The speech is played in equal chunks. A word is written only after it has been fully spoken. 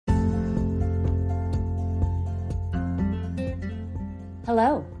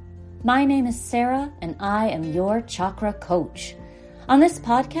Hello, my name is Sarah and I am your chakra coach. On this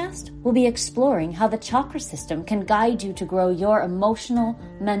podcast, we'll be exploring how the chakra system can guide you to grow your emotional,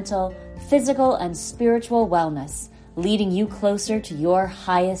 mental, physical, and spiritual wellness, leading you closer to your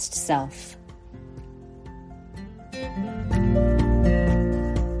highest self.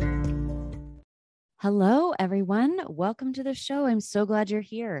 Hello, everyone. Welcome to the show. I'm so glad you're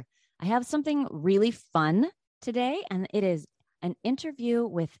here. I have something really fun today, and it is an interview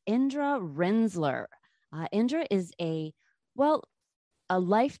with Indra Rinzler. Indra is a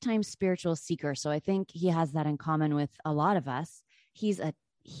lifetime spiritual seeker. So I think he has that in common with a lot of us. He's a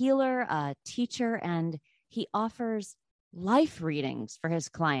healer, a teacher, and he offers life readings for his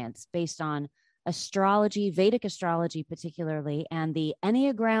clients based on astrology, Vedic astrology particularly, and the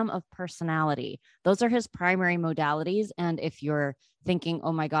Enneagram of personality. Those are his primary modalities. And if you're thinking,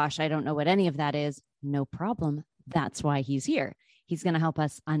 oh my gosh, I don't know what any of that is, no problem. That's why he's here. He's going to help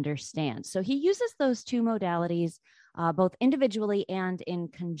us understand. So he uses those two modalities, both individually and in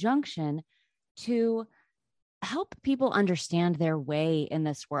conjunction, to help people understand their way in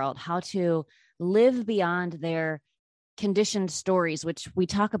this world, how to live beyond their conditioned stories, which we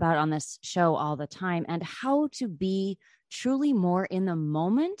talk about on this show all the time, and how to be truly more in the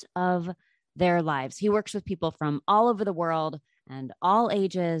moment of their lives. He works with people from all over the world and all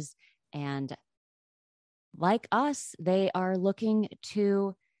ages, and like us, they are looking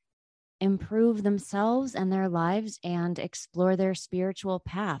to improve themselves and their lives and explore their spiritual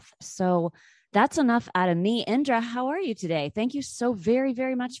path. So that's enough out of me. Indra, how are you today? Thank you so very,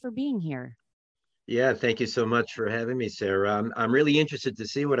 very much for being here. Yeah, thank you so much for having me, Sarah. I'm really interested to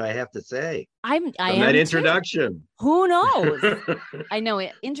see what I have to say. I am that introduction. Too. Who knows? I know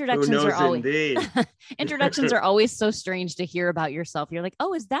it. Introductions are always introductions are always so strange to hear about yourself. You're like,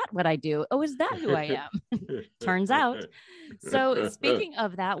 oh, is that what I do? Oh, is that who I am? Turns out. So speaking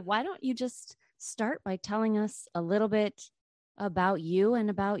of that, why don't you just start by telling us a little bit about you and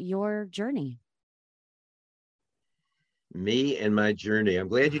about your journey? Me and my journey. I'm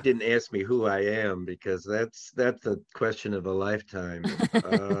glad you didn't ask me who I am, because that's a question of a lifetime.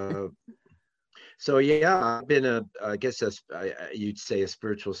 So yeah, I've been you'd say a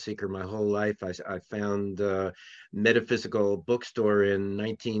spiritual seeker my whole life. I found a metaphysical bookstore in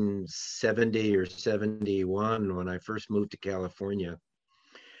 1970 or 71 when I first moved to California.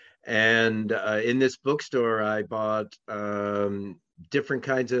 And in this bookstore, I bought different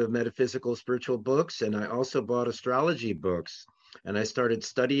kinds of metaphysical spiritual books, and I also bought astrology books. And I started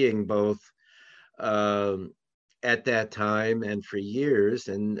studying both at that time and for years,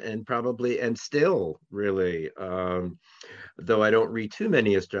 and probably and still really, though I don't read too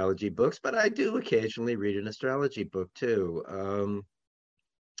many astrology books, but I do occasionally read an astrology book too.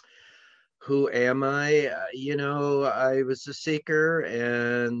 Who am I? I was a seeker,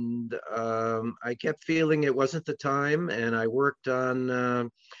 and I kept feeling it wasn't the time. And I worked on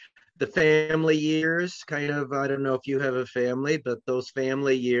the family years, kind of. I don't know if you have a family, but those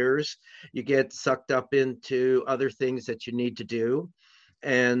family years, you get sucked up into other things that you need to do.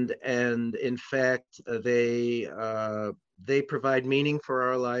 And in fact, they provide meaning for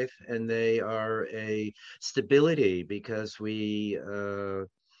our life, and they are a stability, because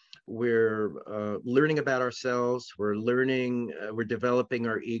we're learning about ourselves, we're developing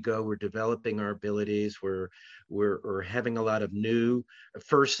our ego, we're developing our abilities, we're having a lot of new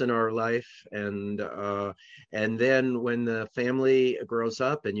firsts in our life. And then when the family grows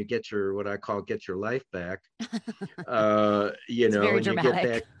up and you get what I call get your life back, it's very and dramatic. You get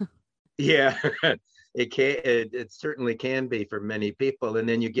back. Yeah. It certainly can be for many people. And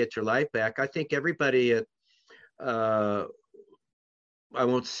then you get your life back. I think everybody I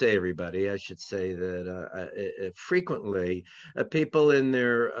won't say everybody. I should say that frequently people in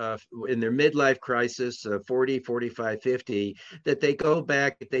their midlife crisis, 40, 45, 50, that they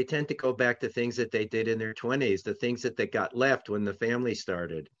tend to go back to things that they did in their 20s, the things that they got left when the family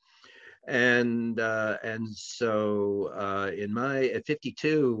started. And so in at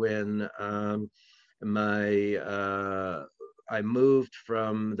 52, when I moved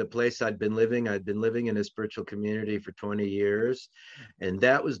from the place I'd been living. I'd been living in a spiritual community for 20 years, and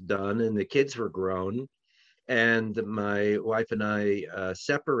that was done, and the kids were grown, and my wife and I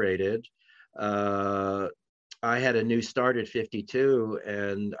separated. I had a new start at 52,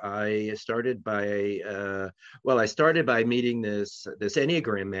 and I started by meeting this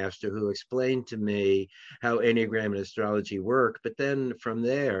Enneagram master, who explained to me how Enneagram and astrology work. But then from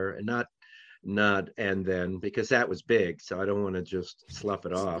there, and not and then, because that was big. So I don't want to just slough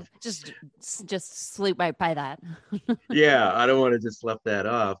it off. Just just sleep right by that. Yeah, I don't want to just slough that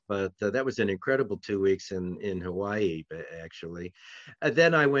off, but that was an incredible 2 weeks in Hawaii, actually.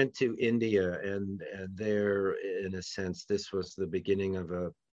 Then I went to India, and there, in a sense, this was the beginning of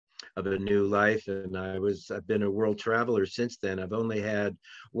a new life. And I've been a world traveler since then. I've only had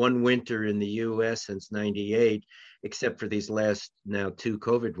one winter in the US since 98, except for these last now 2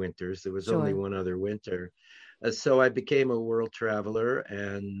 COVID winters. There was only Sure. one other winter. So I became a world traveler,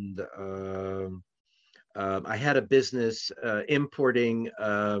 and I had a business importing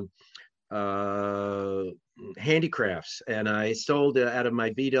uh, handicrafts, and I sold out of my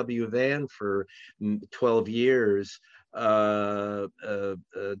VW van for 12 years,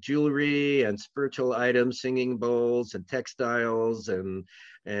 jewelry and spiritual items, singing bowls and textiles and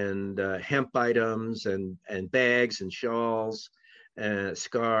hemp items and bags and shawls and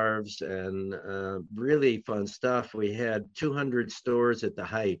scarves and really fun stuff. We had 200 stores at the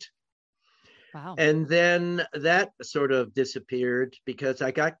height. Wow. And then that sort of disappeared because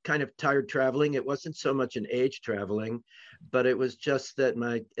I got kind of tired traveling. It wasn't so much an age traveling, but it was just that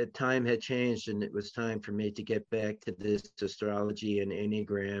my time had changed, and it was time for me to get back to this astrology and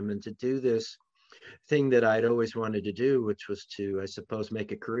Enneagram, and to do this thing that I'd always wanted to do, which was to, I suppose,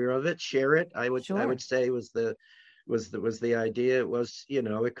 make a career of it, share it. I would Sure. say was the idea. It was,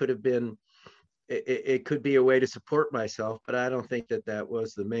 it could have been, it could be a way to support myself, but I don't think that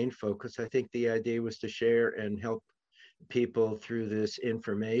was the main focus. I think the idea was to share and help people through this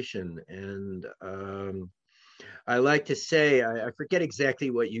information. And I like to say, I forget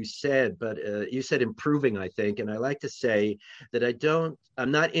exactly what you said, but you said improving, I think. And I like to say that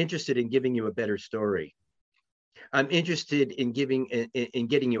I'm not interested in giving you a better story. I'm interested in in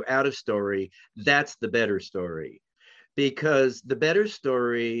getting you out of story. That's the better story, because the better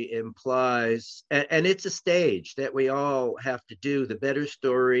story implies, and it's a stage that we all have to do. The better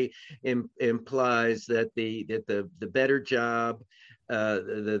story implies that the better job,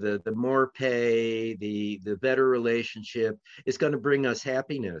 the more pay, the better relationship is going to bring us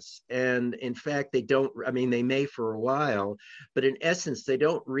happiness. And in fact, they don't. I mean, they may for a while, but in essence, they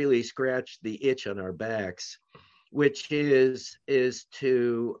don't really scratch the itch on our backs, which is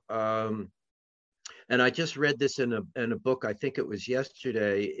to and I just read this in a book. I think it was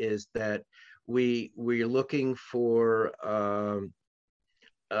yesterday. Is that we're looking for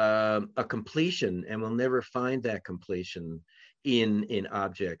a completion, and we'll never find that completion in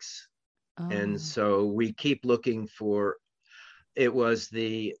objects. And Oh, so we keep looking for. It was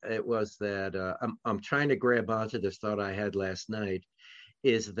that I'm trying to grab onto this thought I had last night.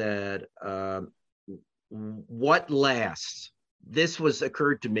 Is that what lasts? This was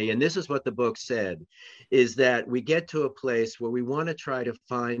occurred to me, and this is what the book said, is that we get to a place where we want to try to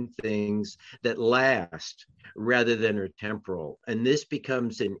find things that last rather than are temporal, and this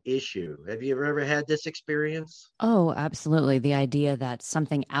becomes an issue. Have you ever had this experience? oh, absolutely. The idea that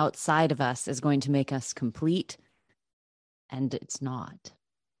something outside of us is going to make us complete, and it's not.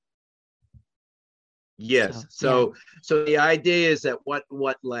 Yes. So, yeah. So the idea is that what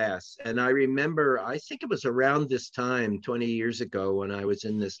lasts. And I remember, I think it was around this time 20 years ago when I was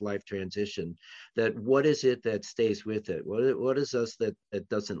in this life transition, that what is it that stays with it? What is us that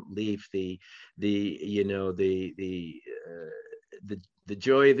doesn't leave? The you know the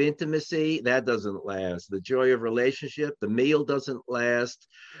joy of intimacy, that doesn't last. The joy of relationship, the meal doesn't last.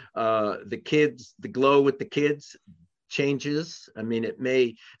 The kids, the glow with the kids changes. I mean, it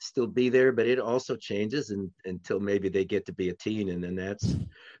may still be there, but it also changes until maybe they get to be a teen, and then that's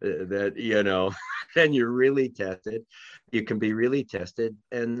that then you're really tested. You can be really tested,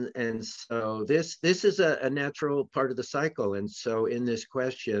 and so this is a natural part of the cycle. And so in this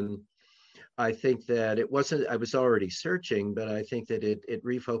question, I think that it wasn't, I was already searching, but I think that it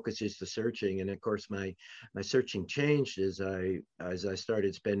refocuses the searching. And of course, my searching changed as I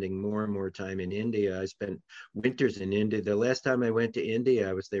started spending more and more time in India. I spent winters in India. The last time I went to India,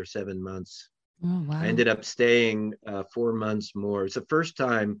 I was there 7 months. Oh, I wow. ended up staying 4 months more. It's the first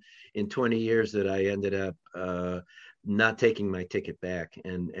time in 20 years that I ended up not taking my ticket back,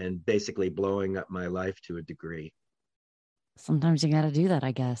 and basically blowing up my life to a degree. Sometimes you got to do that,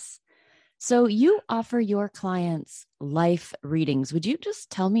 I guess. So, you offer your clients life readings. Would you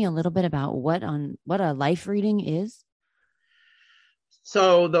just tell me a little bit about what a life reading is?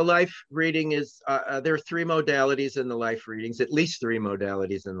 So the life reading is there are three modalities in the life readings, at least three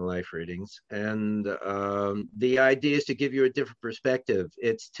modalities in the life readings, and the idea is to give you a different perspective.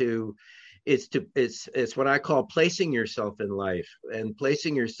 it's what I call placing yourself in life. And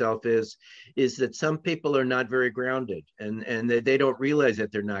placing yourself is that some people are not very grounded, and they don't realize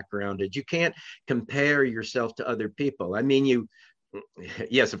that they're not grounded. You can't compare yourself to other people. I mean,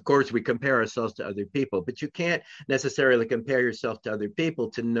 yes, of course we compare ourselves to other people, but you can't necessarily compare yourself to other people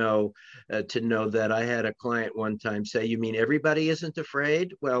to know that. I had a client one time say, "You mean everybody isn't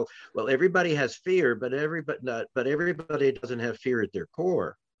afraid?" Well, everybody has fear, but everybody doesn't have fear at their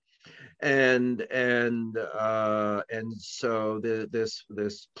core. And so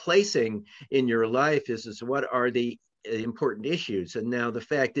this placing in your life is what are the important issues. And now the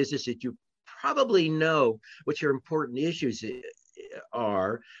fact is that you probably know what your important issues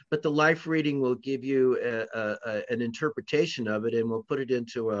are, but the life reading will give you an interpretation of it, and will put it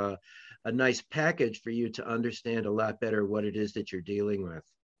into a nice package for you to understand a lot better what it is that you're dealing with.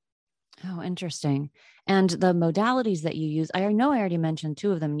 Oh, interesting. And the modalities that you use, I know I already mentioned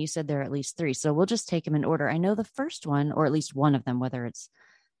two of them, and you said there are at least three. So we'll just take them in order. I know the first one, or at least one of them, whether it's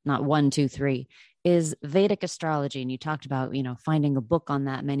not one, two, three, is Vedic astrology. And you talked about, finding a book on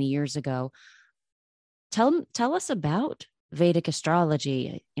that many years ago. Tell us about Vedic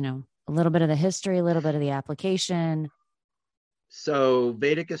astrology, a little bit of the history, a little bit of the application. So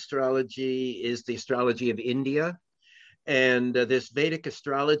Vedic astrology is the astrology of India. And this Vedic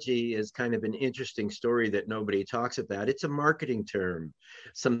astrology is kind of an interesting story that nobody talks about. It's a marketing term.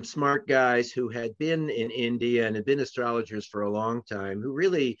 Some smart guys who had been in India and had been astrologers for a long time, who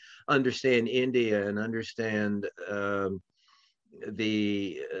really understand India and understand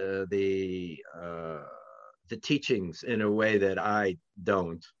the teachings in a way that I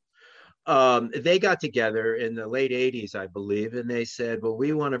don't. They got together in the late 80s, I believe, and they said, well,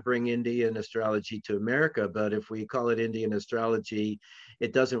 we want to bring Indian astrology to America, but if we call it Indian astrology,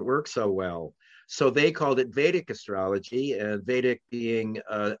 it doesn't work so well. So they called it Vedic astrology, and Vedic being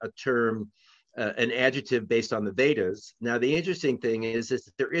a term, an adjective based on the Vedas. Now, the interesting thing is that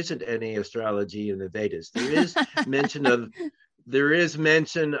there isn't any astrology in the Vedas. There is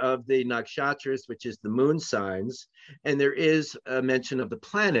mention of the nakshatras, which is the moon signs, and there is a mention of the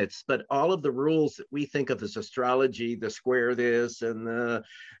planets, but all of the rules that we think of as astrology, the square this and the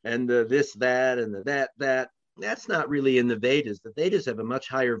this, that, and the that, that's not really in the Vedas. The Vedas have a much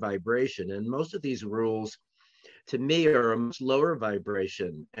higher vibration, and most of these rules to me are a much lower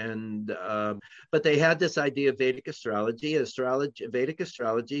vibration. And but they had this idea of Vedic astrology. Vedic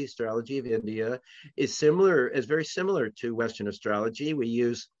astrology, astrology of India, is very similar to Western astrology. We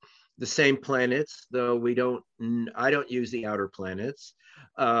use the same planets, though I don't use the outer planets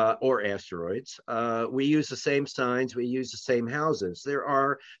or asteroids. We use the same signs, we use the same houses. There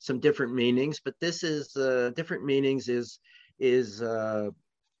are some different meanings, but this is different meanings is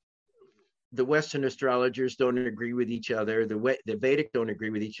the Western astrologers don't agree with each other. The Vedic don't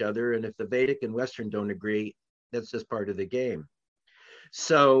agree with each other. And if the Vedic and Western don't agree, that's just part of the game.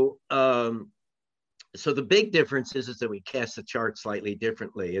 So, so the big difference is that we cast the chart slightly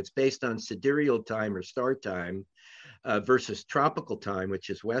differently. It's based on sidereal time or star time versus tropical time, which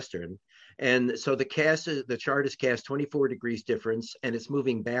is Western. And so the chart is cast 24 degrees difference, and it's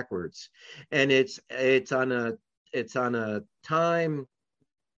moving backwards. And it's on a time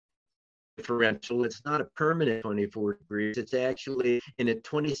differential. It's not a permanent 24 degrees. It's actually in a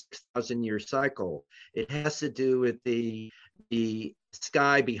 26,000 year cycle. It has to do with the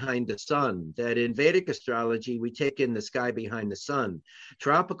sky behind the sun. That in Vedic astrology, we take in the sky behind the sun.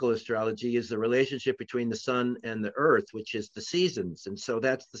 Tropical astrology is the relationship between the sun and the earth, which is the seasons. And so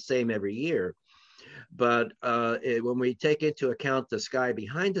that's the same every year. But when we take into account the sky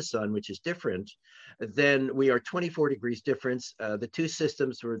behind the sun, which is different, then we are 24 degrees difference. The two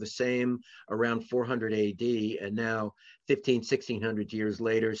systems were the same around 400 AD, and now 1600 years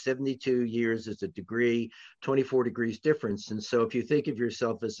later, 72 years is a degree, 24 degrees difference. And so if you think of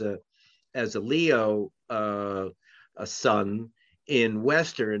yourself as a Leo a sun in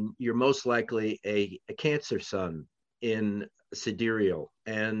Western, you're most likely a Cancer sun in sidereal,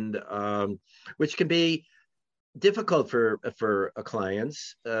 and which can be difficult for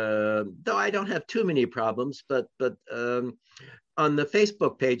clients. Though I don't have too many problems, but on the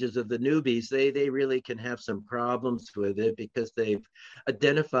Facebook pages of the newbies, they really can have some problems with it because they've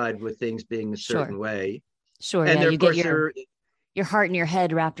identified with things being a certain way. Sure. And yeah, you get your heart and your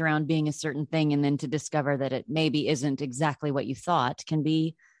head wrapped around being a certain thing, and then to discover that it maybe isn't exactly what you thought can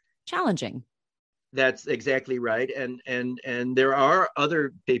be challenging. That's exactly right. And there are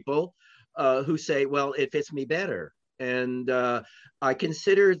other people who say, well, it fits me better. And I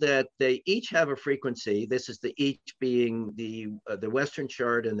consider that they each have a frequency. This is the each being the Western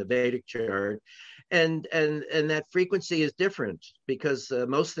chart and the Vedic chart. and that frequency is different because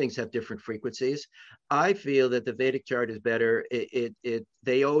most things have different frequencies. I feel that the Vedic chart is better.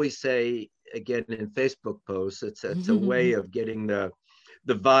 They always say, again, in Facebook posts, it's a way of getting the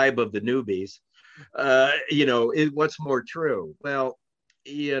vibe of the newbies. What's more true? Well,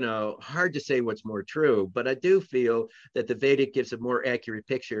 hard to say what's more true, but I do feel that the Vedic gives a more accurate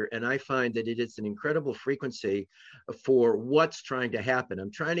picture. And I find that it is an incredible frequency for what's trying to happen.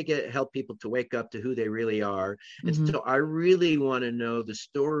 I'm trying to help people to wake up to who they really are. And Mm-hmm. so I really want to know the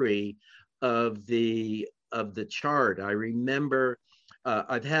story of the chart. I remember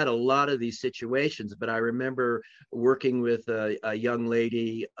I've had a lot of these situations, but I remember working with a young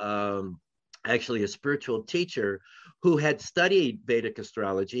lady, actually a spiritual teacher, who had studied Vedic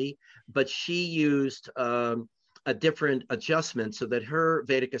astrology, but she used a different adjustment so that her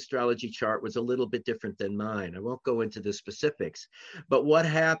Vedic astrology chart was a little bit different than mine. I won't go into the specifics, but what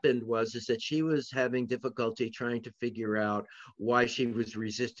happened is that she was having difficulty trying to figure out why she was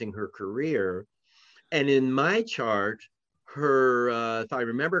resisting her career. And in my chart, if I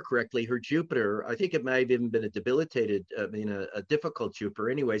remember correctly, her Jupiter, I think it might have even been a difficult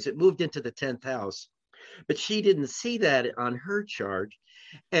Jupiter. Anyways, it moved into the 10th house, but she didn't see that on her chart.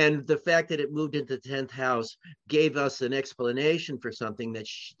 And the fact that it moved into the 10th house gave us an explanation for something that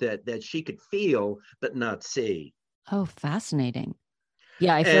she could feel but not see. Oh, fascinating.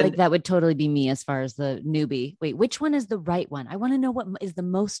 Yeah, I feel like And that would totally be me as far as the newbie. Wait, which one is the right one? I want to know what is the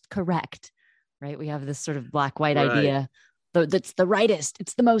most correct, right? We have this sort of black white right, idea. That's the rightest.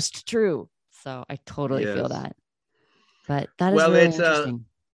 It's the most true. So I totally feel yes. that. But that is Well, really interesting.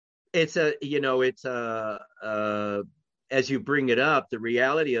 it's a you know it's as you bring it up, the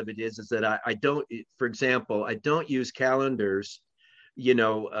reality of it is that I don't, for example, I don't use calendars,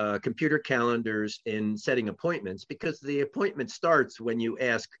 computer calendars in setting appointments, because the appointment starts when you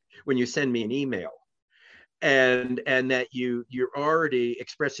send me an email, and that you're already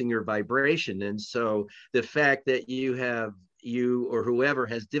expressing your vibration. And so the fact that you or whoever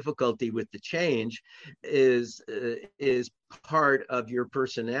has difficulty with the change is part of your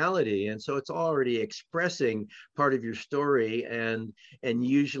personality, and so it's already expressing part of your story. And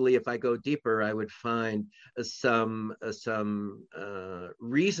usually, if I go deeper, I would find some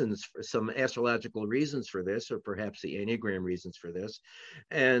reasons, for some astrological reasons for this, or perhaps the Enneagram reasons for this.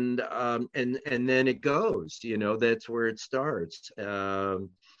 And then it goes, that's where it starts.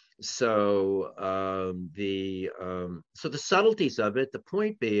 The subtleties of it, the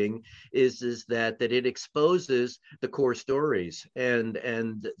point being is that it exposes the core stories, and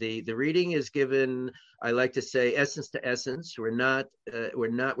the reading is given, I like to say, essence to essence. We're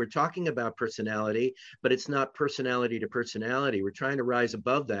talking about personality, but it's not personality to personality. We're trying to rise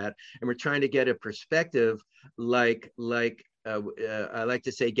above that, and we're trying to get a perspective, I like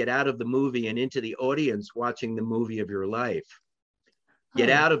to say, get out of the movie and into the audience watching the movie of your life. Get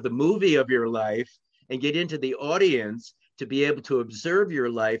Oh, out of the movie of your life and get into the audience to be able to observe your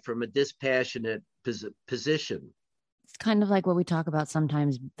life from a dispassionate position. it's kind of like what we talk about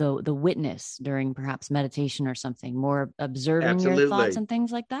sometimes, the witness during perhaps meditation or something, more observing your thoughts Absolutely. and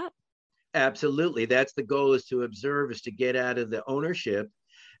things like that. Absolutely. That's the goal, is to observe, is to get out of the ownership,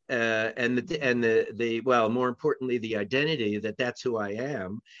 and the well, more importantly, the identity that that's who I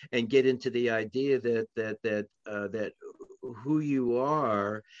am, and get into the idea that who you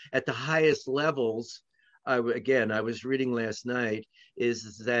are at the highest levels. I was reading last night,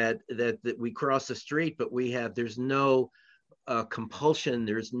 is that we cross the street, but there's no compulsion,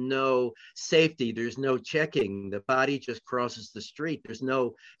 there's no safety, there's no checking. The body just crosses the street. There's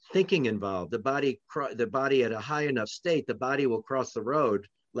no thinking involved. The body at a high enough state, the body will cross the road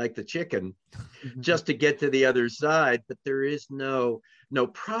like the chicken, just to get to the other side. But there is no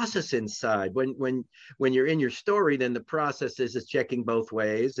process inside. When you're in your story, then the process is checking both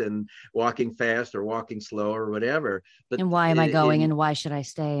ways and walking fast or walking slow or whatever. But And why am I going, in and why should I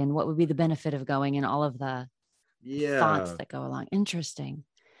stay, and what would be the benefit of going, and all of the thoughts yeah, that go along. Interesting.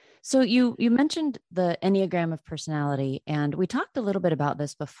 So you mentioned the Enneagram of personality, and we talked a little bit about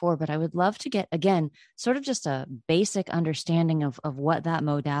this before, but I would love to get, again, sort of just a basic understanding of what that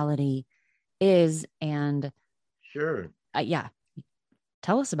modality is. And sure. yeah,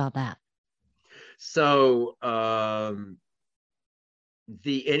 tell us about that. So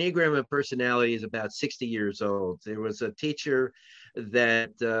the Enneagram of personality is about 60 years old. There was a teacher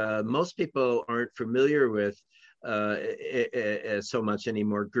that most people aren't familiar with so much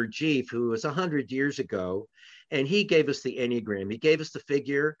anymore, Gurdjieff, who was 100 years ago, and he gave us the Enneagram. He gave us the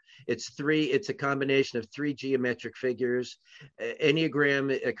figure. It's a combination of three geometric figures. Enneagram,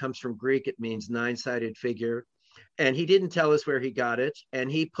 it comes from Greek. It means nine-sided figure. And he didn't tell us where he got it.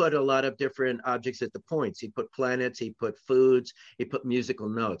 And he put a lot of different objects at the points. He put planets, he put foods, he put musical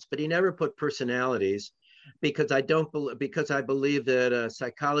notes, but he never put personalities, because I believe that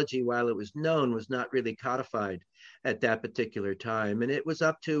psychology, while it was known, was not really codified at that particular time. And it was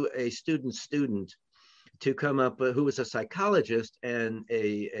up to a student to come up, who was a psychologist and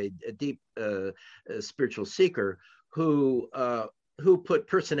a deep spiritual seeker, who put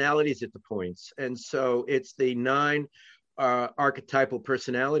personalities at the points. And so it's the 9 archetypal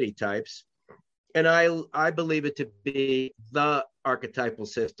personality types. And I believe it to be the archetypal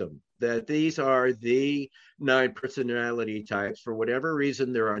system, that these are the 9 personality types. For whatever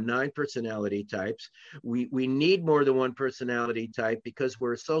reason, there are 9 personality types. We need more than one personality type because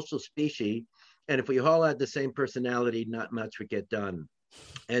we're a social species. And if we all had the same personality, not much would get done.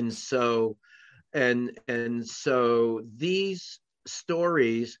 And so, and so these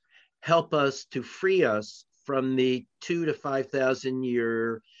stories help us to free us from the 2 to 5,000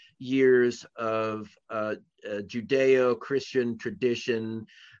 years of Judeo-Christian tradition,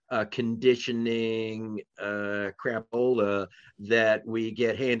 conditioning, crapola that we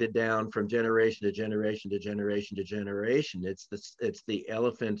get handed down from generation to generation to generation to generation. It's the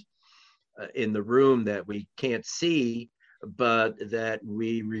elephant in the room that we can't see, but that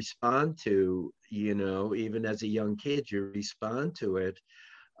we respond to. Even as a young kid, you respond to it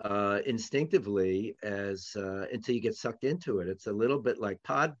instinctively as until you get sucked into it. It's a little bit like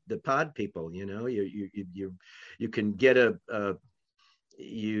the pod people. You can get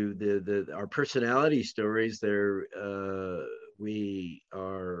our personality stories. We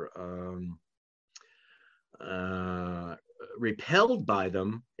are repelled by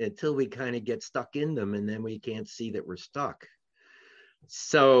them until we kind of get stuck in them, and then we can't see that we're stuck.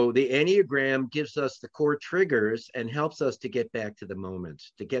 So the Enneagram gives us the core triggers and helps us to get back to the moment,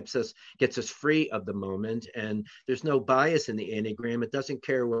 gets us free of the moment. And there's no bias in the Enneagram. It doesn't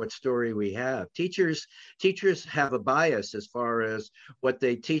care what story we have. Teachers have a bias as far as what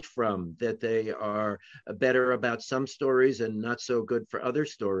they teach from, that they are better about some stories and not so good for other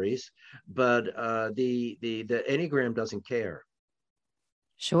stories. But the Enneagram doesn't care.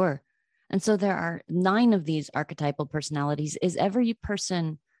 Sure. And so there are 9 of these archetypal personalities. Is every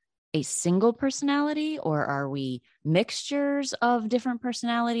person a single personality, or are we mixtures of different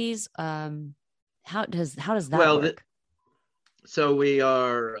personalities? How does that work? So we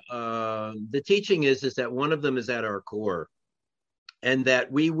are, the teaching is that one of them is at our core, and that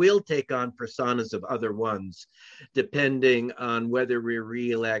we will take on personas of other ones, depending on whether we're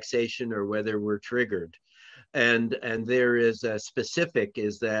relaxation or whether we're triggered. And there is a specific,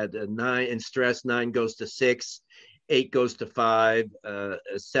 is that 9 in stress, 9 goes to 6, 8 goes to 5,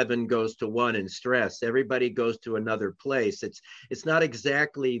 7 goes to 1 in stress. Everybody goes to another place. It's not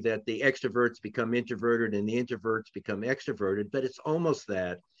exactly that the extroverts become introverted and the introverts become extroverted, but it's almost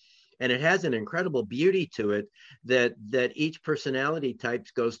that. And it has an incredible beauty to it that each personality type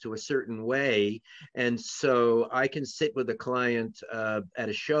goes to a certain way. And so I can sit with a client at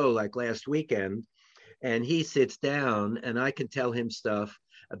a show like last weekend, and he sits down and I can tell him stuff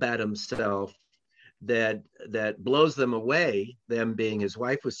about himself that blows them away, them being his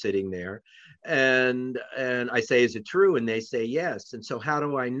wife was sitting there. And I say, is it true? And they say yes. And so how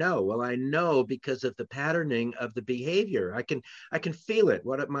do I know? Well, I know because of the patterning of the behavior. I can feel it.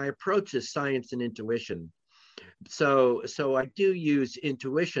 What my approach is science and intuition. So I do use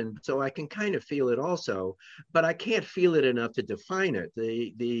intuition, so I can kind of feel it also, but I can't feel it enough to define it.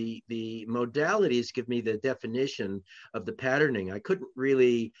 The modalities give me the definition of the patterning. I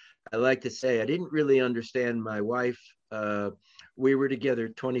like to say, I didn't really understand my wife. We were together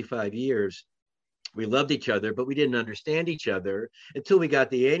 25 years. We loved each other, but we didn't understand each other until we got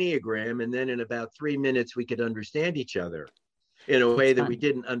the Enneagram. And then in about 3 minutes, we could understand each other in a way that we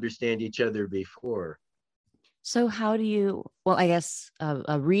didn't understand each other before. So how do you, well, I guess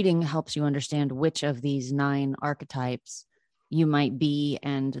a reading helps you understand which of these 9 archetypes you might be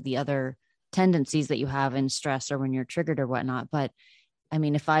and the other tendencies that you have in stress or when you're triggered or whatnot. But I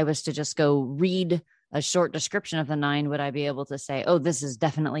mean, if I was to just go read a short description of the 9, would I be able to say, oh, this is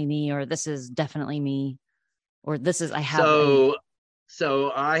definitely me, or this is definitely me, or this is, I have.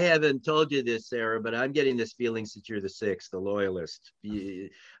 So I haven't told you this, Sarah, but I'm getting this feeling since you're the 6, the loyalist.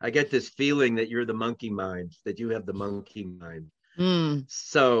 I get this feeling that you're the monkey mind, that you have the monkey mind.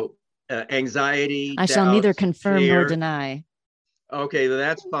 So anxiety, I shall neither confirm fear, nor deny. Okay, well,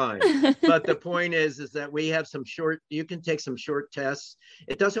 that's fine. But the point is that we have you can take some short tests.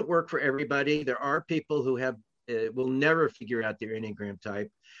 It doesn't work for everybody. There are people who have will never figure out their Enneagram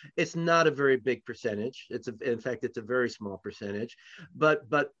type. It's not a very big percentage. In fact, it's a very small percentage. But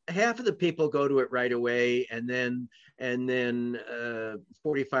half of the people go to it right away, and then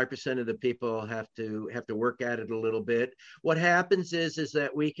 45% of the people have to work at it a little bit. What happens is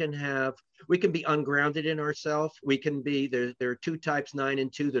that we can be ungrounded in ourselves. We can be there. There are two types, 9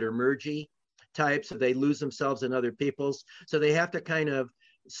 and 2, that are mergy types. So they lose themselves in other people's. So they have to kind of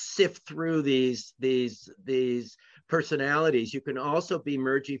sift through these personalities. You can also be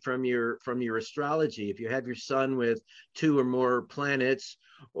mergy from your astrology. If you have your sun with 2 or more planets,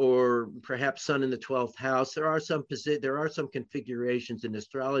 or perhaps sun in the 12th house, there are some configurations in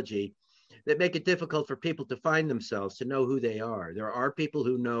astrology that make it difficult for people to find themselves, to know who they are. There are people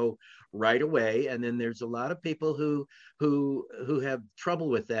who know right away, and then there's a lot of people who have trouble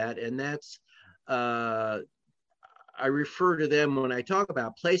with that, and that's I refer to them when I talk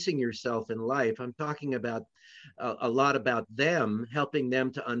about placing yourself in life. I'm talking about a lot about them, helping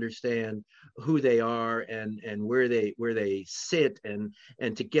them to understand who they are and where they sit, and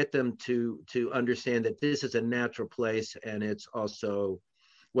to get them to understand that this is a natural place, and it's also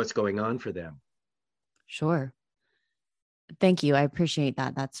what's going on for them. Sure. Thank you. I appreciate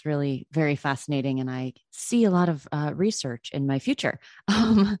that. That's really very fascinating. And I see a lot of research in my future.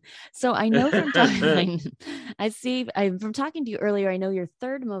 So I know from talking to you earlier, I know your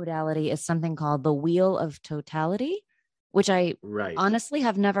third modality is something called the Wheel of Totality, which I honestly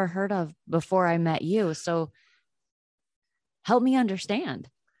have never heard of before I met you. So help me understand.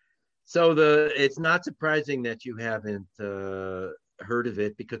 So it's not surprising that you haven't heard of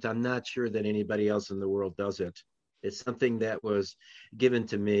it, because I'm not sure that anybody else in the world does it. It's something that was given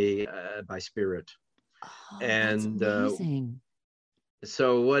to me by spirit. Oh, and that's amazing.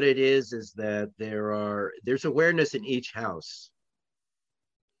 So what it is that there's awareness in each house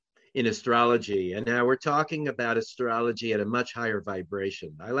in astrology. And now we're talking about astrology at a much higher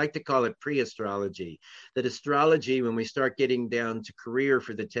vibration. I like to call it pre-astrology. That astrology, when we start getting down to career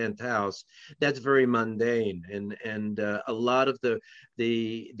for the 10th house, that's very mundane. And a lot of the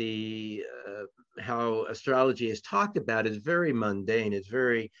how astrology is talked about is very mundane. It's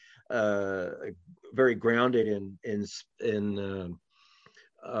very very grounded in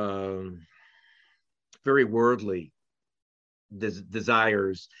very worldly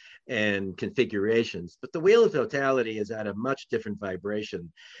desires and configurations. But the Wheel of Totality is at a much different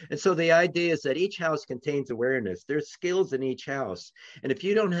vibration. And so the idea is that each house contains awareness. There's skills in each house. And if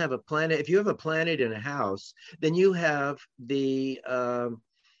you don't have a planet, if you have a planet in a house, then you have the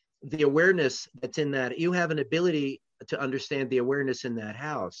awareness that's in that. You have an ability to understand the awareness in that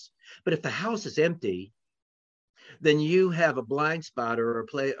house. But if the house is empty, then you have a blind spot or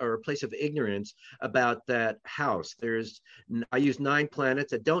a place of ignorance about that house. I use 9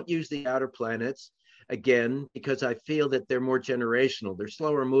 planets. I don't use the outer planets, again, because I feel that they're more generational. They're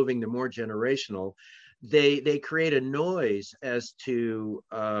slower moving, they're more generational. They create a noise as to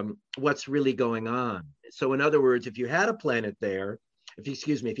what's really going on. So in other words, if you had a planet there, if you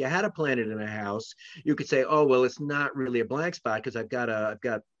had a planet in a house, you could say, oh, well, it's not really a blank spot because I've got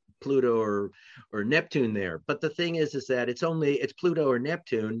Pluto or Neptune there. But the thing is that it's Pluto or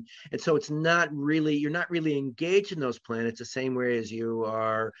Neptune. And so you're not really engaged in those planets the same way as you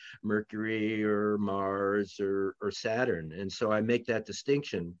are Mercury or Mars or Saturn. And so I make that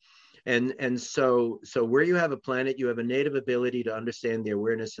distinction. And so where you have a planet, you have a native ability to understand the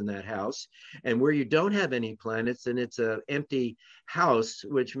awareness in that house. And where you don't have any planets, then it's an empty house,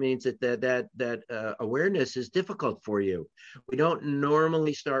 which means that awareness is difficult for you. We don't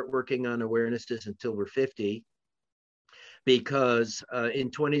normally start working on awarenesses until we're 50, because in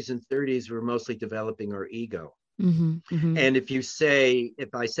 20s and 30s, we're mostly developing our ego. Mm-hmm, mm-hmm. And if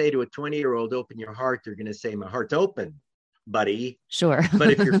I say to a 20-year-old, open your heart, they're going to say, my heart's open, buddy. Sure. But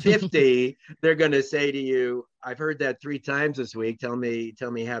if you're 50, they're going to say to you, I've heard that 3 times this week. Tell me,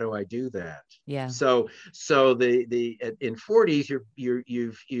 how do I do that? Yeah. So the in 40s,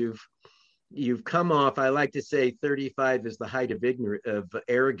 you've come off. I like to say 35 is the height of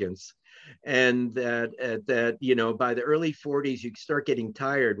arrogance. And that by the early 40s, you start getting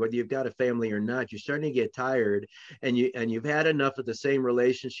tired, whether you've got a family or not. You're starting to get tired, and you've had enough of the same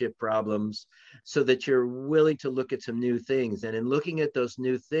relationship problems, so that you're willing to look at some new things. And in looking at those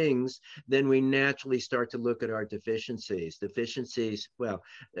new things, then we naturally start to look at our deficiencies.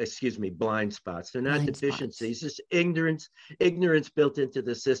 Blind spots. They're not deficiencies. It's ignorance built into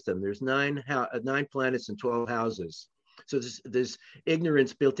the system. There's 9 planets and 12 houses. So there's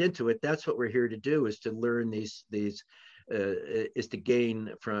ignorance built into it. That's what we're here to do, is to learn is to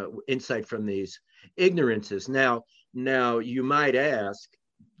gain insight from these ignorances. Now you might ask,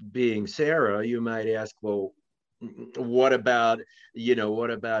 being Sarah, well, what about,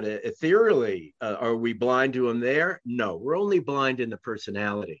 what about ethereally? Are we blind to them there? No, we're only blind in the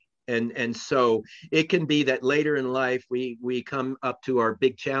personality. And so it can be that later in life we come up to our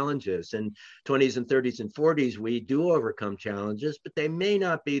big challenges, and 20s and 30s and 40s we do overcome challenges, but they may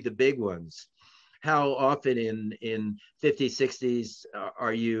not be the big ones. How often in 50s, 60s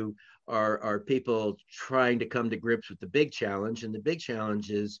are people trying to come to grips with the big challenge, and the big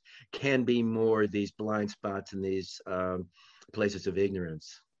challenges can be more these blind spots and these places of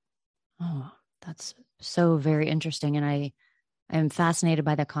ignorance. Oh, that's so very interesting. And I am fascinated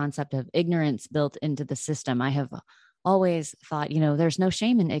by the concept of ignorance built into the system. I have always thought, there's no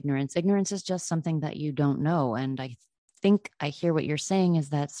shame in ignorance. Ignorance is just something that you don't know. And I think I hear what you're saying is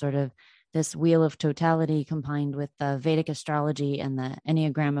that sort of this wheel of totality combined with the Vedic astrology and the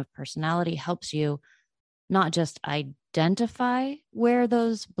Enneagram of personality helps you not just identify where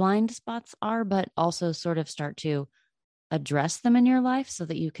those blind spots are, but also sort of start to address them in your life so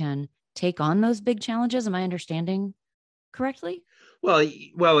that you can take on those big challenges. Am I understanding correctly? Well,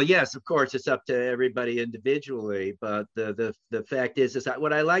 yes, of course, it's up to everybody individually. But the fact is that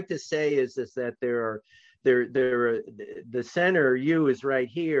what I like to say is that the center you is right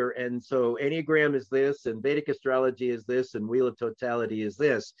here, and so Enneagram is this, and Vedic astrology is this, and Wheel of Totality is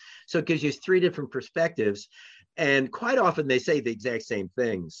this. So it gives you three different perspectives, and quite often they say the exact same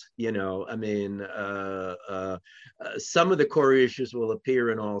things. I mean, some of the core issues will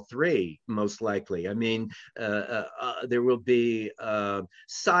appear in all three, most likely. I mean, there will be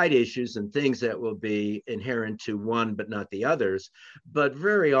side issues and things that will be inherent to one but not the others, but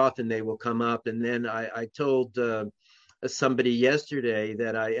very often they will come up. And then I told somebody yesterday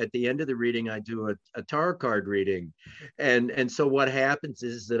that at the end of the reading I do a tarot card reading, and so what happens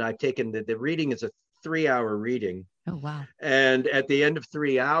is that I've taken the reading is a 3-hour reading. Oh, wow. And at the end of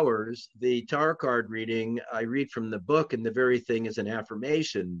 3 hours, the tarot card reading, I read from the book, and the very thing is an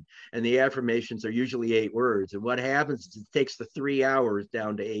affirmation. And the affirmations are usually 8 words. And what happens is it takes the 3 hours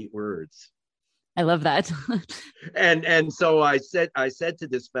down to 8 words. I love that. and so I said to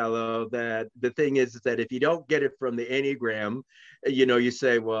this fellow that the thing is that if you don't get it from the Enneagram, you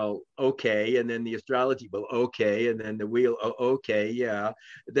say, well, okay, and then the astrology, well, okay, and then the wheel, oh, okay, yeah,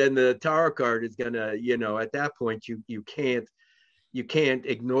 then the tarot card is gonna, at that point you can't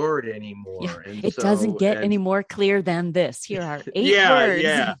ignore it anymore. Yeah, And it doesn't so get and any more clear than this. Here are 8 yeah, words.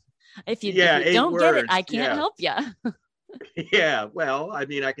 yeah, If you yeah, 8 don't get it, I words, can't yeah. help you. Yeah, well, I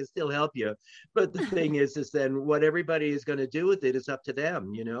mean, I can still help you, but the thing is then what everybody is going to do with it is up to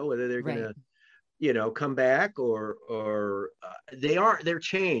them, whether they're going Right. to, come back or they're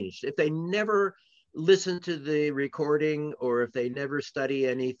changed. If they never listen to the recording or if they never study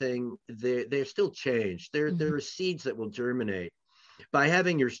anything, they're still changed. There are seeds that will germinate by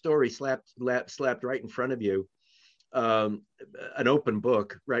having your story slapped right in front of you, um, an open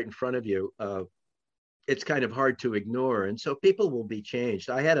book right in front of you. It's kind of hard to ignore. And so people will be changed.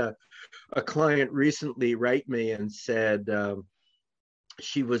 I had a client recently write me and said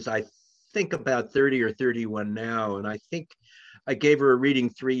she was, I think, about 30 or 31 now. And I think I gave her a reading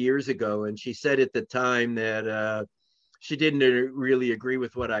 3 years ago. And she said at the time that she didn't really agree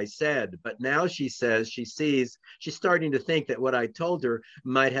with what I said. But now she says she's starting to think that what I told her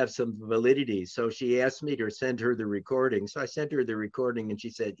might have some validity. So she asked me to send her the recording. So I sent her the recording and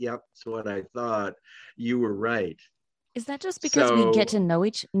she said, yep, that's what I thought. You were right. Is that just because we get So,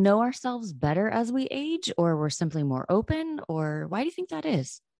 to know ourselves better as we age, or we're simply more open, or why do you think that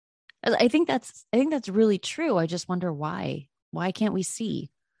is? I think that's really true. I just wonder why. Why can't we see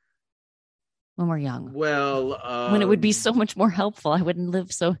when we're young? well, When it would be so much more helpful. We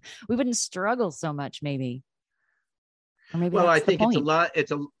wouldn't struggle so much, maybe. Or maybe I that's the think it's a point. lot.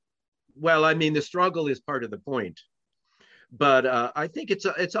 Well, I mean, the struggle is part of the point. But I think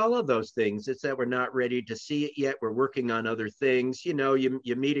it's all of those things. It's that we're not ready to see it yet. We're working on other things. You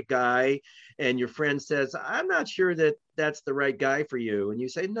meet a guy, and your friend says, "I'm not sure that that's the right guy for you," and you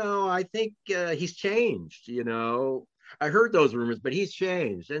say, "No, I think he's changed." I heard those rumors, but he's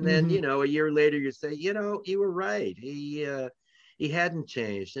changed. And then Mm-hmm. a year later, you say, you were right. He hadn't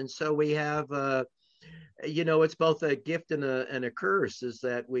changed, and so we have. It's both a gift and a curse. Is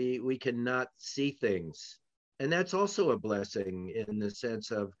that we cannot see things, and that's also a blessing in the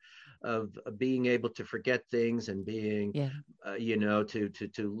sense of being able to forget things and being Yeah,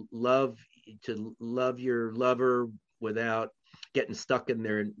 to love your lover without getting stuck in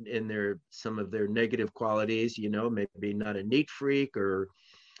their some of their negative qualities, maybe not a neat freak or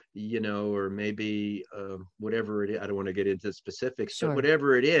maybe whatever it is. I don't want to get into specifics, but sure.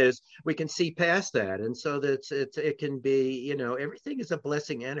 whatever it is, we can see past that. And so it can be, everything is a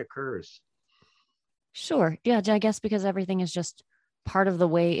blessing and a curse. Sure. Yeah, I guess because everything is just part of the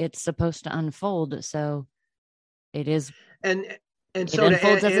way it's supposed to unfold. So it is, And and it so to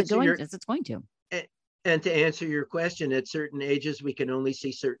unfolds answer your as it's going to. and to answer your question, at certain ages we can only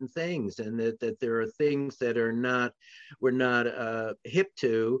see certain things, and that there are things that are not we're not hip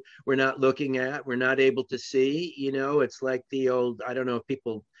to, we're not looking at, we're not able to see. It's like the old, I don't know if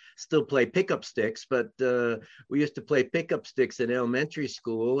people still play pickup sticks, but we used to play pickup sticks in elementary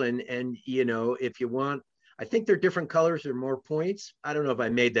school, and if you want, I think they're different colors or more points. I don't know if I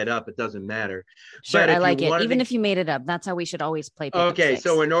made that up, it doesn't matter. Sure. But I if you like it. wanted Even to, if you made it up, that's how we should always play pickup okay,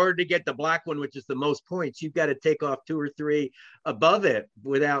 so sticks. in order to get the black one, which is the most points, you've got to take off two or three above it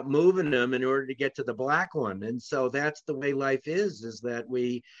without moving them in order to get to the black one. And so that's the way life is that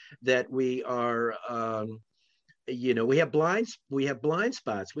we are we have blind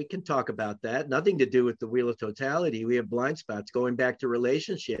spots. We can talk about that. Nothing to do with the wheel of totality. We have blind spots going back to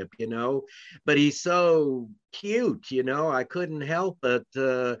relationship. But he's so cute. I couldn't help but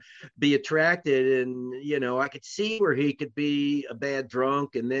be attracted, and I could see where he could be a bad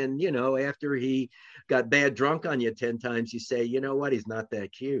drunk, and then after he got bad drunk on you 10 times, you say, you know what, he's not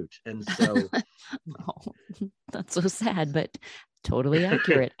that cute. And so Oh, that's so sad, but totally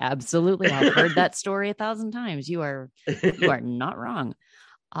accurate. Absolutely. I've heard that story 1,000 times. You are not wrong.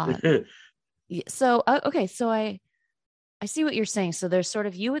 Uh, okay. So I see what you're saying. So there's sort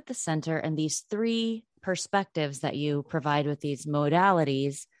of you at the center and these three perspectives that you provide with these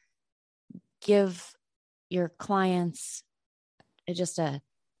modalities give your clients just it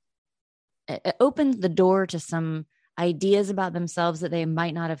opens the door to some ideas about themselves that they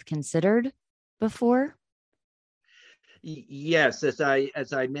might not have considered before. Yes, as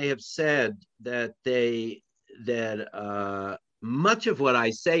I may have said, that much of what I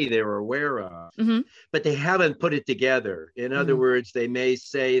say they're aware of, Mm-hmm. but they haven't put it together. In other Mm. words, they may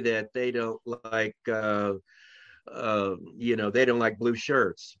say that they don't like they don't like blue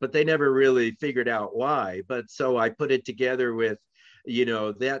shirts, but they never really figured out why. But so I put it together with,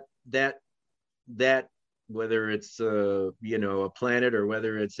 that whether it's a planet, or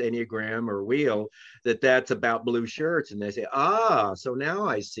whether it's enneagram or wheel, that's about blue shirts, and they say, so now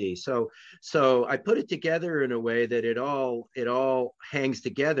I see. So I put it together in a way that it all hangs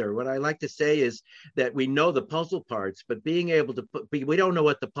together. What I like to say is that we know the puzzle parts, but being able to we don't know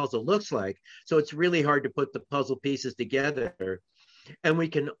what the puzzle looks like, so it's really hard to put the puzzle pieces together. And we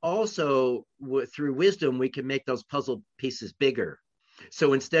can also, through wisdom, we can make those puzzle pieces bigger.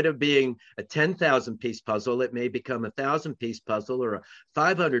 So instead of being a 10,000 piece puzzle, it may become 1,000 piece puzzle, or a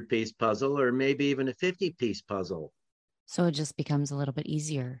 500 piece puzzle, or maybe even a 50 piece puzzle. So it just becomes a little bit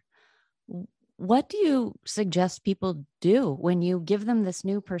easier. What do you suggest people do when you give them this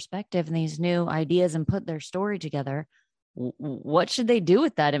new perspective and these new ideas and put their story together? What should they do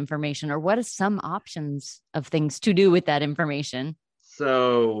with that information, or what are some options of things to do with that information?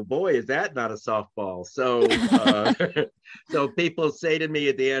 So, boy, is that not a softball. So, so people say to me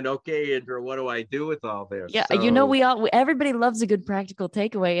at the end, "Okay, Indra, what do I do with all this?" Yeah, So, everybody loves a good practical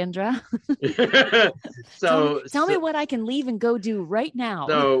takeaway, Indra. tell me so, tell me so, what I can leave and go do right now.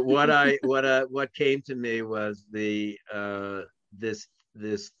 so what came to me was this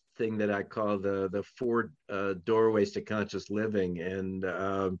thing that I call the four doorways to conscious living. And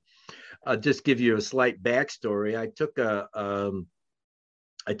I'll just give you a slight backstory. I took a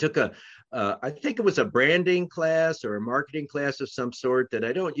I think it was a branding class or a marketing class of some sort, that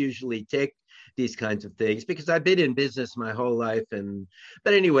I don't usually take these kinds of things because I've been in business my whole life. And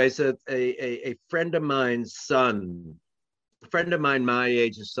but anyways, a friend of mine's son, a friend of mine my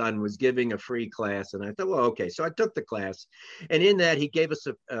age's son, was giving a free class, and I thought, well, okay. So I took the class, and in that he gave us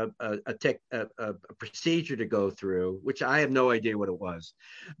a procedure to go through, which I have no idea what it was,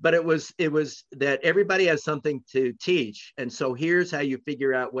 but it was that everybody has something to teach, and so here's how you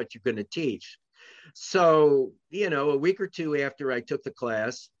figure out what you're going to teach. So, a week or two after I took the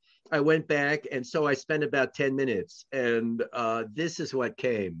class, I went back, and so I spent about 10 minutes, and this is what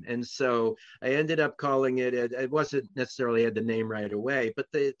came. And so I ended up calling it wasn't necessarily had the name right away, but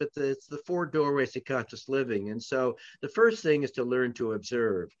it's the four doorways to conscious living. And so the first thing is to learn to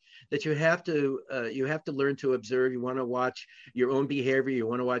observe. That you have to learn to observe. You want to watch your own behavior. You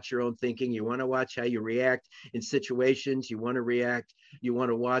want to watch your own thinking. You want to watch how you react in situations. You want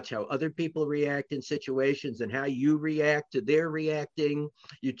to watch how other people react in situations, and how you react to their reacting.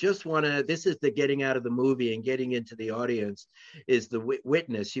 You just want to, this is the getting out of the movie and getting into the audience, is the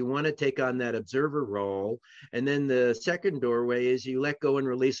witness. You want to take on that observer role. And then the second doorway is you let go and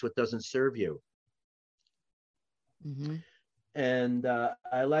release what doesn't serve you. Mm-hmm. And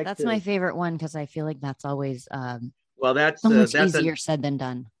I like That's my to, favorite one because I feel like that's always well, so much that's a easier said than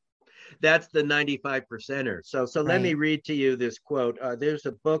done. That's the 95 percenter. So let me Right. read to you this quote. There's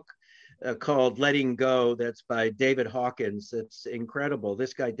a book called Letting Go that's by David Hawkins. It's incredible.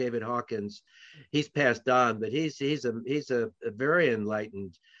 This guy David Hawkins, he's passed on, but he's a very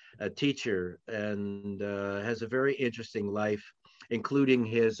enlightened teacher, and has a very interesting life, including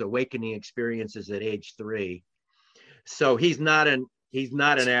his awakening experiences at age 3. So he's not an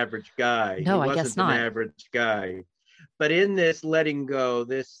average guy. He No, I guess wasn't an not. average guy. But in this letting go,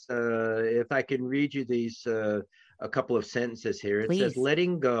 this if I can read you these a couple of sentences here, it says Please.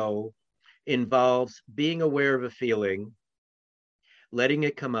 letting go involves being aware of a feeling, letting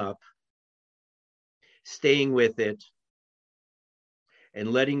it come up, staying with it,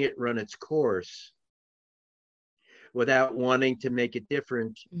 and letting it run its course without wanting to make it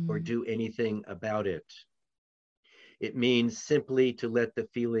different or Mm, do anything about it. It means simply to let the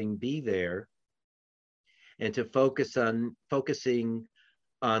feeling be there and to focusing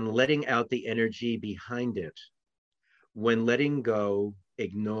on letting out the energy behind it. When letting go,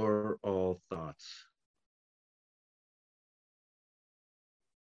 ignore all thoughts.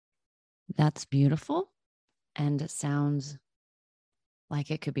 that's beautiful. And it sounds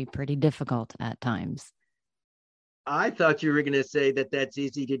like it could be pretty difficult at times. I thought you were going to say that that's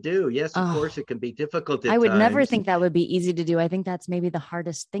easy to do. Yes, of course, Oh, it can be difficult I at would never times. think that would be easy to do. I think that's maybe the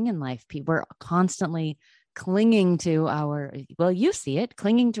hardest thing in life. We're constantly clinging to well, you see it,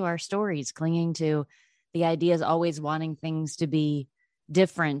 clinging to our stories, clinging to the ideas, always wanting things to be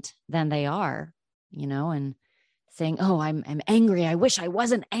different than they are, and saying, oh, I'm angry. I wish I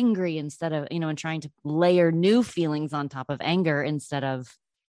wasn't angry, instead of, and trying to layer new feelings on top of anger instead of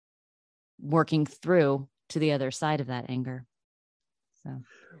working through to the other side of that anger. So,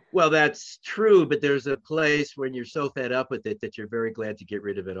 Well, that's true, but there's a place when you're so fed up with it that you're very glad to get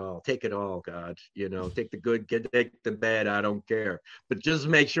rid of it all. Take it all, God. Take the good, take the bad. I don't care, but just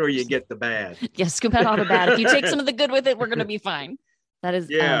make sure you get the bad. yeah, scoop out all the bad. If you take some of the good with it, we're going to be fine. That is,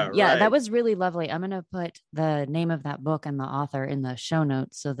 Yeah, yeah, that right. was really lovely. I'm going to put the name of that book and the author in the show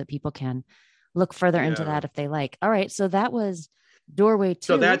notes so that people can look further into Yeah. that if they like. All right. So that was Doorway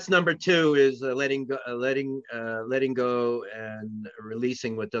So 2. that's number two is letting go and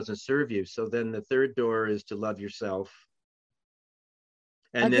releasing what doesn't serve you. So then the third door is to love yourself,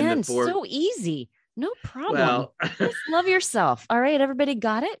 and then the Again, fourth. so easy. No problem. Well, Just love yourself. All right. Everybody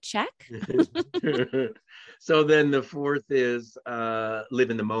got it? Check. so then the fourth is live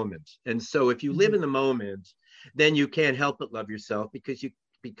in the moment. And so if you live Mhm. in the moment, then you can't help but love yourself because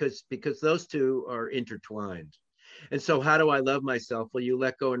those two are intertwined. And so how do I love myself? Well, you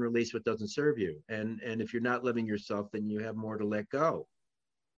let go and release what doesn't serve you. And if you're not loving yourself, then you have more to let go.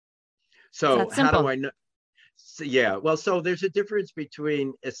 It's So that how do simple. I know? So, yeah, well, so there's a difference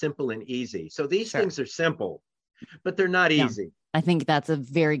between a simple and easy. So these Sure. things are simple, but they're not Yeah. easy. I think that's a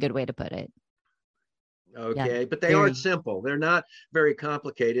very good way to put it. Yeah. Okay, but they are Very. simple. They're not very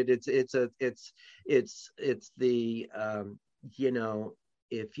complicated. It's the you know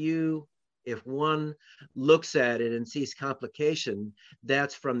if you if one looks at it and sees complication,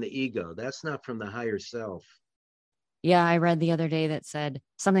 that's from the ego. That's not from the higher self. Yeah, I read the other day that said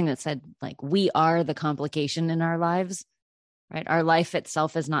something that said, like, we are the complication in our lives, right? Our life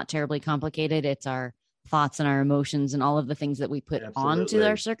itself is not terribly complicated. It's our thoughts and our emotions and all of the things that we put onto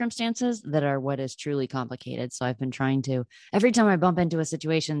our Absolutely. circumstances that are what is truly complicated. So I've been trying to, every time I bump into a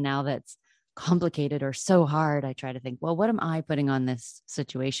situation now that's complicated or so hard, I try to think, well, what am I putting on this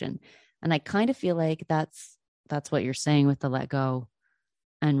situation? And I kind of feel like that's what you're saying with the let go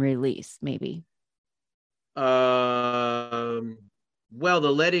and release, maybe. Um, well,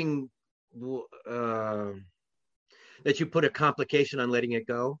 the letting uh, that you put a complication on letting it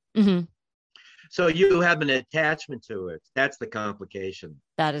go. Mm-hmm. So you have an attachment to it. That's the complication.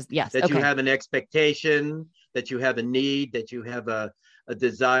 That is, yes. That you Okay. have an expectation, that you have a need, that you have a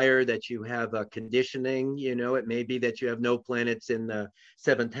desire, that you have a conditioning. It may be that you have no planets in the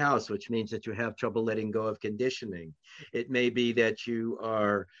seventh house, which means that you have trouble letting go of conditioning. It may be that you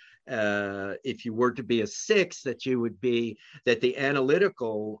are, if you were to be a six, that you would be, that the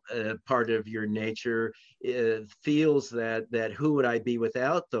analytical part of your nature feels that who would I be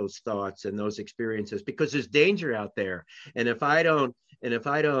without those thoughts and those experiences? Because there's danger out there. And if I don't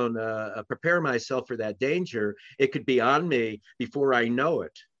prepare myself for that danger, it could be on me before I know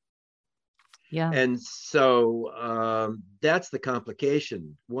it. Yeah. And so that's the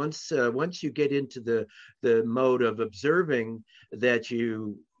complication. Once you get into the mode of observing that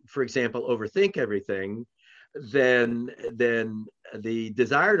you, for example, overthink everything, then the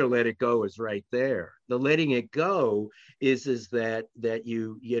desire to let it go is right there. The letting it go is that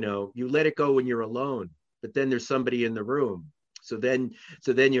you let it go when you're alone, but then there's somebody in the room. So then,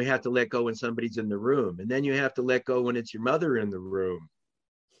 so then you have to let go when somebody's in the room, and then you have to let go when it's your mother in the room.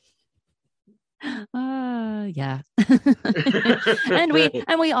 Yeah. and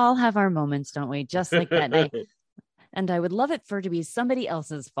we all have our moments, don't we? Just like that. And I would love it for it to be somebody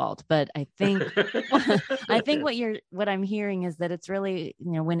else's fault, but I think I think what I'm hearing is that it's really,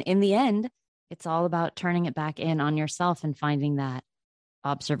 when in the end, it's all about turning it back in on yourself and finding that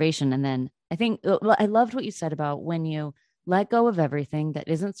observation. And then I think I loved what you said about when you let go of everything that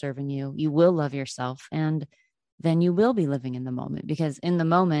isn't serving you, you will love yourself, and then you will be living in the moment, because in the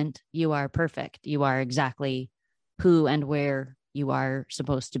moment you are perfect. You are exactly who and where you are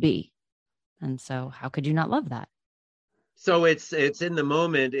supposed to be. And so how could you not love that? So it's in the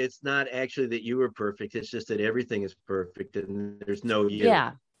moment. It's not actually that you were perfect. It's just that everything is perfect and there's no you.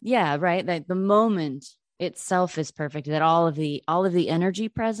 Yeah. Yeah. Right. That the moment itself is perfect, that all of the energy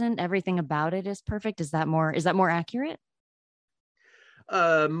present, everything about it is perfect. Is that more accurate?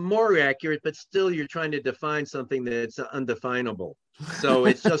 More accurate, but still you're trying to define something that's undefinable. So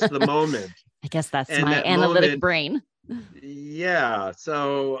it's just the moment. I guess that's And my that analytic moment, brain. yeah.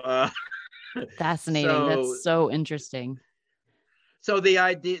 Fascinating. So That's so interesting. so the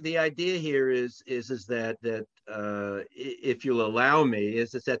idea here is that if you'll allow me,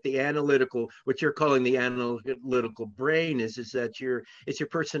 is that the analytical, what you're calling the analytical brain, is that it's your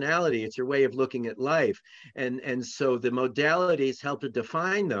personality, it's your way of looking at life, and so the modalities help to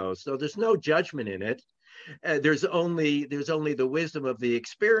define those. So there's no judgment in it. There's only the wisdom of the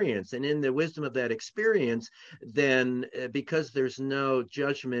experience, and in the wisdom of that experience, then because there's no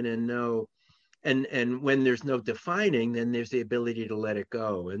judgment and no and when there's no defining, then there's the ability to let it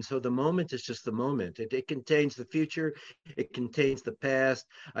go. And so the moment is just the moment. It contains the future, it contains the past.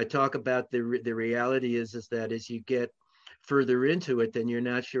 I talk about the reality is that as you get further into it, then you're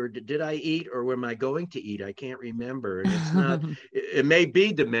not sure, did I eat or am I going to eat? I can't remember. And it's not, it may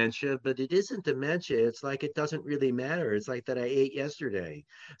be dementia, but it isn't dementia. It's like it doesn't really matter. It's like that I ate yesterday.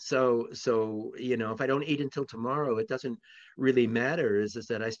 So if I don't eat until tomorrow, it doesn't really matter. Is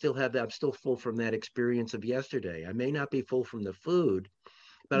that I still have that, I'm still full from that experience of yesterday. I may not be full from the food,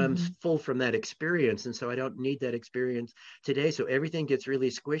 but I'm Mhm. full from that experience. And so I don't need that experience today. So everything gets really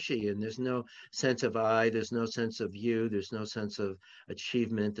squishy, and there's no sense of I, there's no sense of you, there's no sense of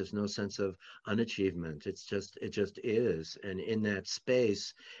achievement, there's no sense of unachievement. It just is. And in that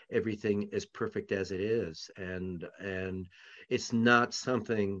space, everything is perfect as it is. And it's not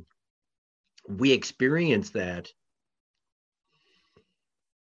something we experience that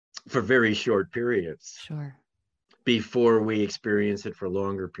for very short periods Sure. before we experience it for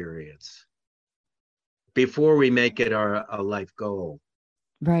longer periods, before we make it a life goal.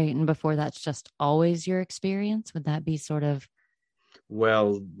 Right. And before that's just always your experience. Would that be sort of,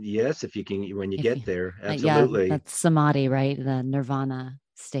 Well, yes, if you can, when you if get you, there, yeah, absolutely. that's samadhi, right? The nirvana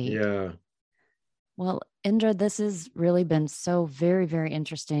state. Yeah. Well, Indra, this has really been so very, very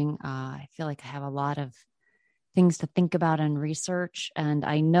interesting. I feel like I have a lot of things to think about and research. And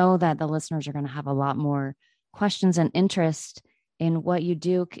I know that the listeners are going to have a lot more questions and interest in what you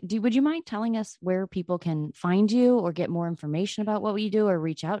do. Would you mind telling us where people can find you or get more information about what you do or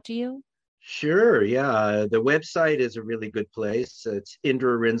reach out to you? Sure. Yeah. The website is a really good place. It's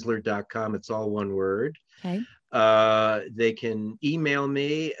indrarinsler.com. It's all one word. Okay. They can email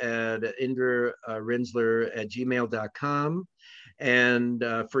me at indrarinsler@gmail.com. And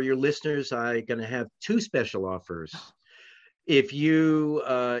for your listeners, I'm going to have two special offers. If you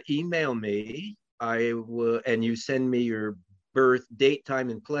email me, I will, and you send me your birth date, time,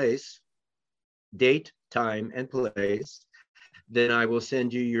 and place, then I will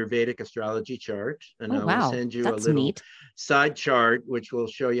send you your Vedic astrology chart, and Oh, I will wow. send you a That's little neat. side chart, which will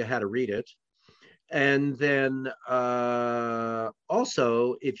show you how to read it. And then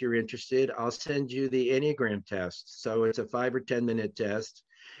also, if you're interested, I'll send you the Enneagram test. So it's a 5 or 10 minute test,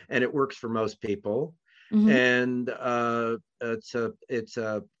 and it works for most people. Hmm. And it's a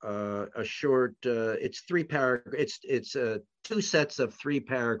short. It's three paragraph. It's two sets of three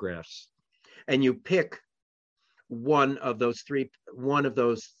paragraphs, and you pick one of those three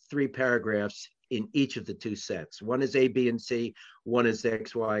paragraphs in each of the two sets. One is A, B, and C, one is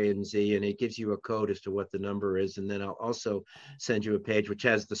X, Y, and Z, and it gives you a code as to what the number is. And then I'll also send you a page which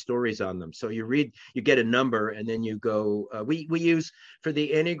has the stories on them. So you get a number, and then you go. We use for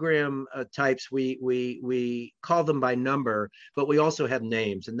the Enneagram types, we call them by number, but we also have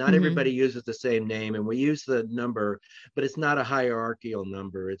names, and not everybody Hmm. uses the same name. And we use the number, but it's not a hierarchical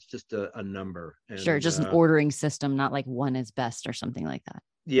number. It's just a number. Sure. And Just an ordering system, not like one is best or something like that.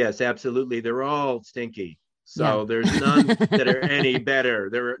 yes, absolutely. They're all stinky. Yeah. So there's none that are any better.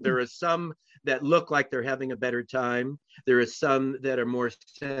 There are some that look like they're having a better time. There are some that are more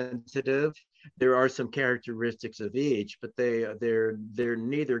sensitive. There are some characteristics of each, but they're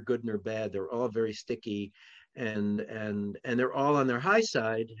neither good nor bad. They're all very sticky, and they're all on their high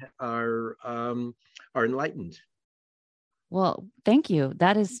side are enlightened. Well, thank you.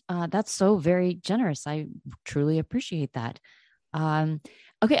 That's so very generous. I truly appreciate that. Um,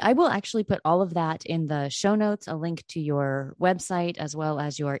 okay, I will actually put all of that in the show notes, a link to your website as well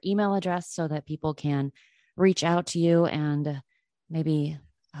as your email address so that people can reach out to you and maybe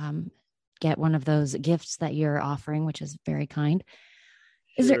um, get one of those gifts that you're offering, which is very kind.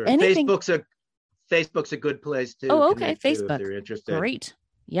 Is there Sure. anything? Facebook's a good place to Oh, okay, connect to if Facebook. they're interested. Great.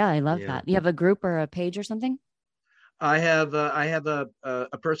 Yeah, I love Yeah. that. You have a group or a page or something? I have a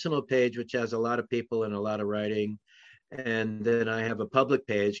personal page which has a lot of people and a lot of writing, and then I have a public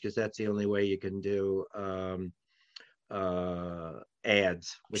page because that's the only way you can do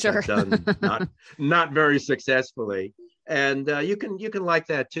ads, which Sure. I've done not very successfully. And you can like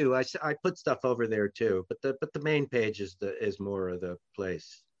that too. I put stuff over there too, but the main page is more of the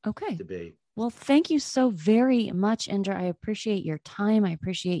place Okay. to be. Well, thank you so very much, Indra. I appreciate your time. I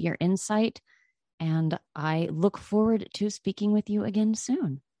appreciate your insight. And I look forward to speaking with you again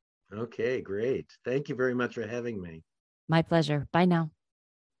soon. Okay, great. Thank you very much for having me. My pleasure. Bye now.